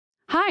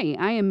Hi,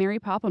 I am Mary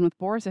Poplin with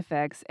Boris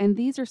FX, and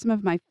these are some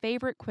of my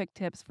favorite quick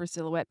tips for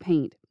Silhouette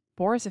Paint,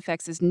 Boris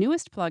FX's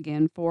newest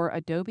plugin for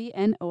Adobe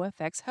and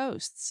OFX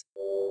hosts.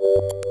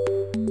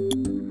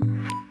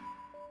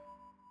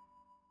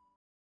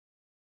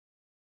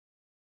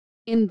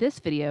 In this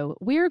video,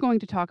 we are going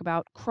to talk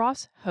about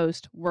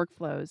cross-host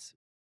workflows.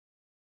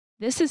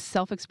 This is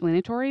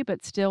self-explanatory,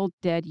 but still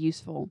dead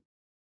useful.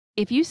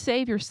 If you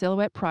save your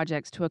Silhouette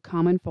projects to a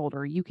common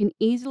folder, you can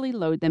easily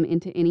load them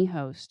into any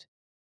host.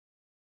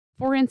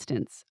 For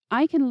instance,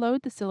 I can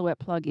load the Silhouette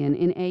plugin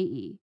in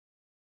AE,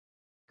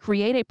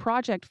 create a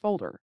project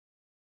folder,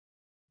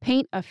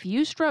 paint a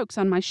few strokes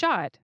on my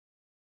shot,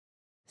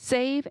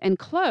 save and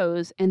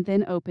close, and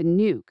then open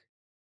NUKE.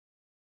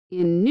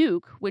 In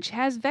NUKE, which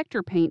has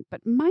vector paint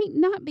but might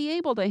not be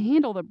able to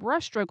handle the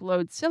brushstroke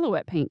load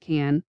Silhouette Paint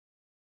can,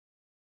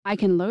 I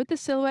can load the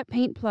Silhouette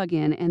Paint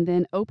plugin and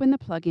then open the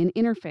plugin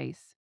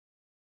interface.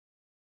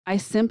 I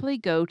simply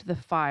go to the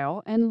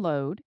File and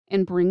Load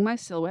and bring my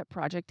Silhouette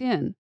project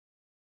in.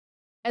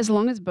 As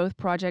long as both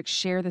projects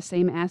share the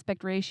same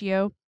aspect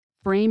ratio,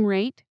 frame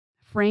rate,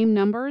 frame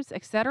numbers,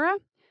 etc.,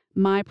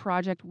 my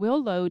project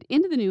will load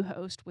into the new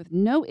host with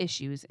no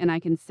issues, and I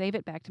can save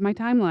it back to my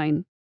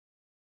timeline.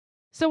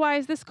 So why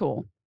is this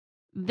cool?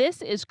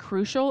 This is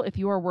crucial if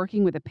you are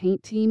working with a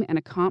paint team and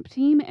a comp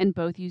team and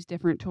both use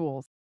different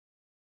tools.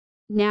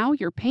 Now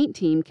your paint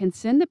team can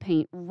send the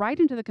paint right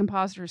into the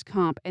compositor's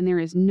comp, and there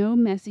is no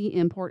messy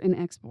import and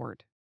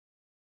export.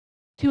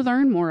 To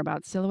learn more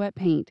about Silhouette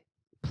Paint,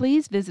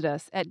 please visit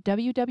us at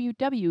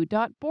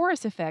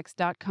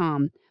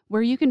www.borisfx.com,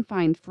 where you can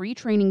find free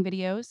training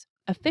videos,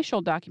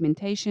 official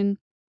documentation,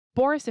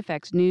 Boris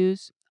FX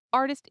news,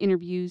 artist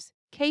interviews,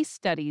 case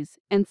studies,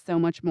 and so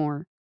much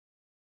more.